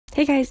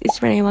Hey guys,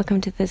 it's Renee.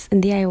 Welcome to this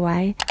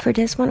DIY. For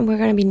this one, we're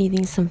gonna be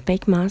needing some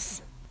fake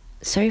moss.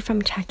 Sorry if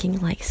I'm talking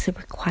like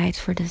super quiet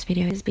for this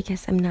video. It's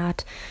because I'm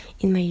not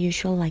in my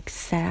usual like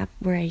setup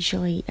where I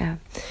usually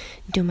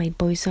do my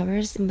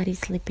voiceovers. Somebody's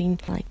sleeping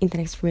like in the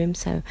next room,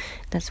 so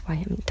that's why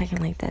I'm talking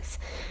like this.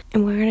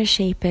 And we're gonna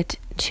shape it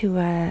to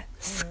a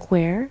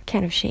square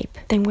kind of shape.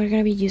 Then we're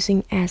gonna be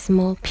using a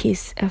small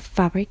piece of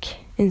fabric.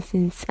 And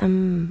since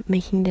I'm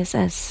making this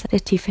as the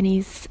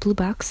Tiffany's blue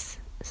box,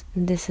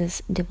 this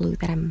is the blue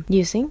that I'm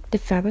using. The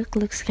fabric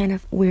looks kind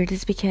of weird.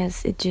 It's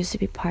because it used to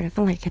be part of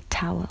like a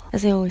towel.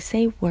 As I always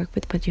say, work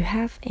with what you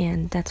have,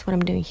 and that's what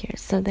I'm doing here.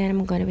 So then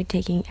I'm going to be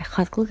taking a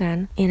hot glue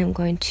gun and I'm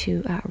going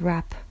to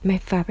wrap my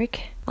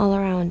fabric all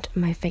around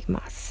my fake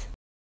moss.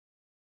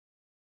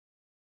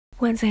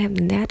 Once I have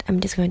done that, I'm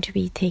just going to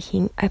be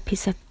taking a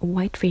piece of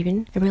white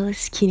ribbon, a really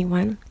skinny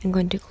one. I'm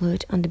going to glue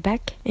it on the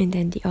back and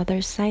then the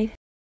other side,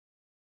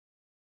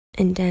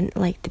 and then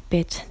like the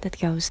bit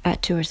that goes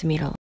towards the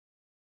middle.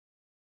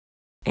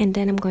 And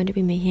then I'm going to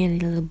be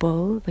making a little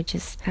bow by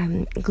just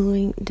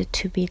gluing the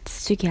two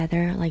bits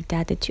together like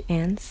that, the two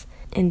ends,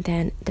 and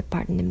then the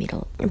part in the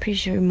middle. I'm pretty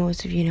sure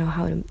most of you know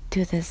how to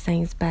do these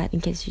things, but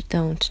in case you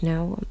don't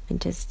know, I'm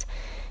just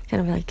kind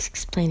of like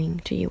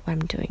explaining to you what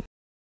I'm doing.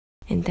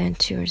 And then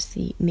towards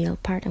the middle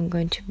part, I'm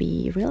going to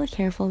be really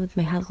careful with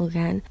my hot glue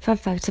gun. Fun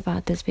facts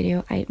about this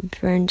video: I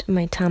burned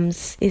my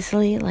thumbs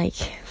easily like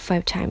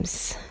 5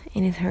 times.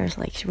 And it hurts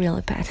like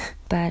really bad,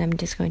 but I'm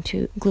just going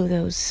to glue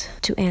those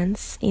two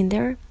ends in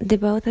there. The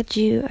bow that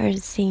you are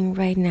seeing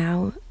right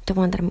now, the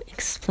one that I'm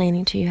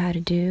explaining to you how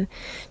to do,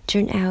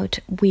 turned out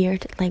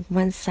weird. Like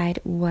one side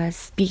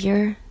was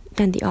bigger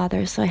than the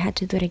other, so I had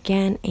to do it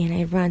again, and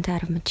I ran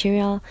out of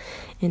material,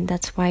 and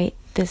that's why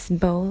this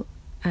bow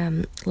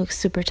looks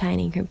super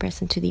tiny in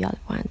comparison to the other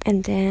one.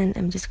 And then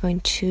I'm just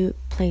going to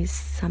place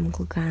some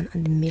glue gun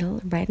on the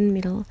middle, right in the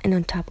middle, and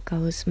on top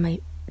goes my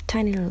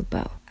tiny little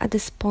bow. At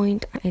this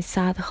point, I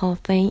saw the whole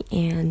thing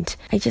and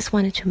I just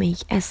wanted to make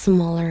a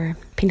smaller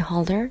pin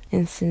holder,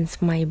 and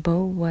since my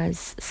bow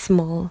was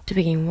small to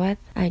begin with,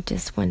 I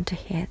just went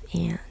ahead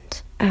and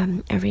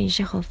arrange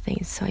the whole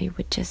thing so I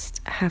would just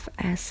have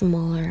a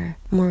smaller,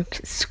 more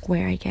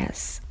square, I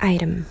guess,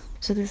 item.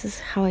 So this is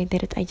how I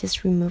did it. I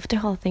just removed the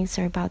whole thing.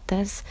 Sorry about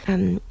this.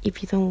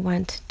 If you don't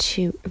want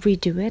to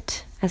redo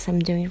it as I'm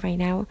doing right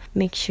now,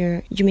 make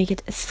sure you make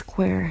it a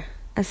square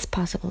as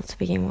possible to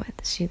begin with,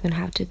 so you don't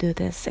have to do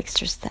this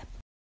extra step.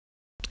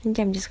 And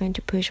I'm just going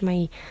to push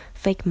my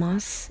fake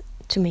moss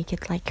to make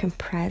it like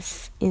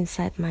compress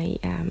inside my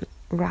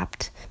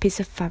wrapped piece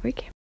of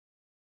fabric.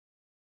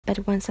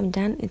 But once I'm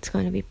done, it's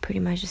going to be pretty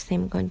much the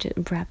same. I'm going to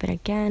wrap it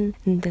again,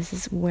 and this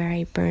is where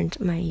I burned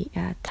my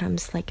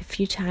thumbs like a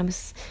few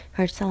times.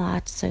 Hurts a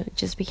lot, so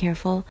just be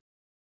careful.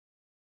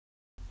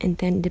 And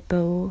then the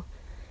bow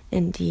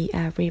and the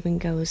ribbon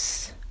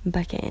goes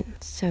back in,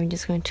 so I'm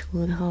just going to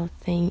glue the whole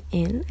thing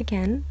in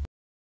again.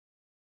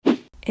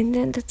 And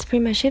then that's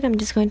pretty much it. I'm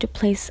just going to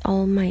place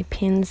all my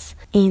pins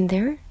in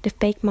there. The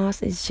fake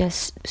moss is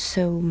just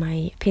so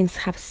my pins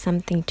have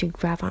something to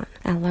grab on.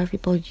 A lot of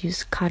people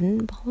use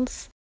cotton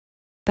balls,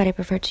 but I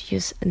prefer to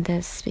use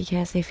this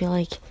because I feel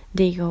like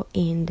they go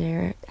in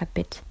there a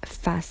bit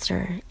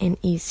faster and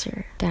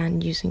easier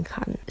than using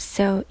cotton.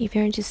 So if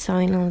you're into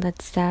sewing and all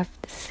that stuff,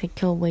 this is a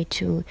cool way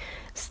to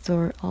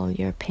store all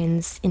your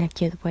pins in a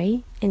cute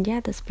way. And yeah,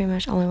 that's pretty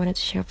much all I wanted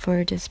to share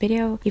for this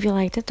video. If you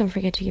liked it, don't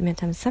forget to give me a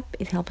thumbs up.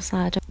 It helps a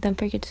lot. Don't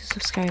forget to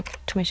subscribe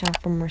to my channel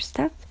for more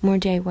stuff, more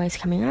DIYs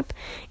coming up,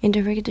 and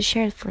don't forget to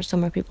share it for so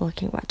more people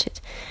can watch it.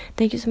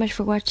 Thank you so much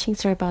for watching.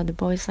 Sorry about the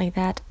voice like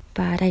that,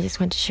 but I just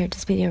want to share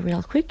this video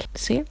real quick.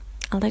 So yeah,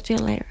 I'll talk to you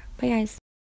later. Bye guys.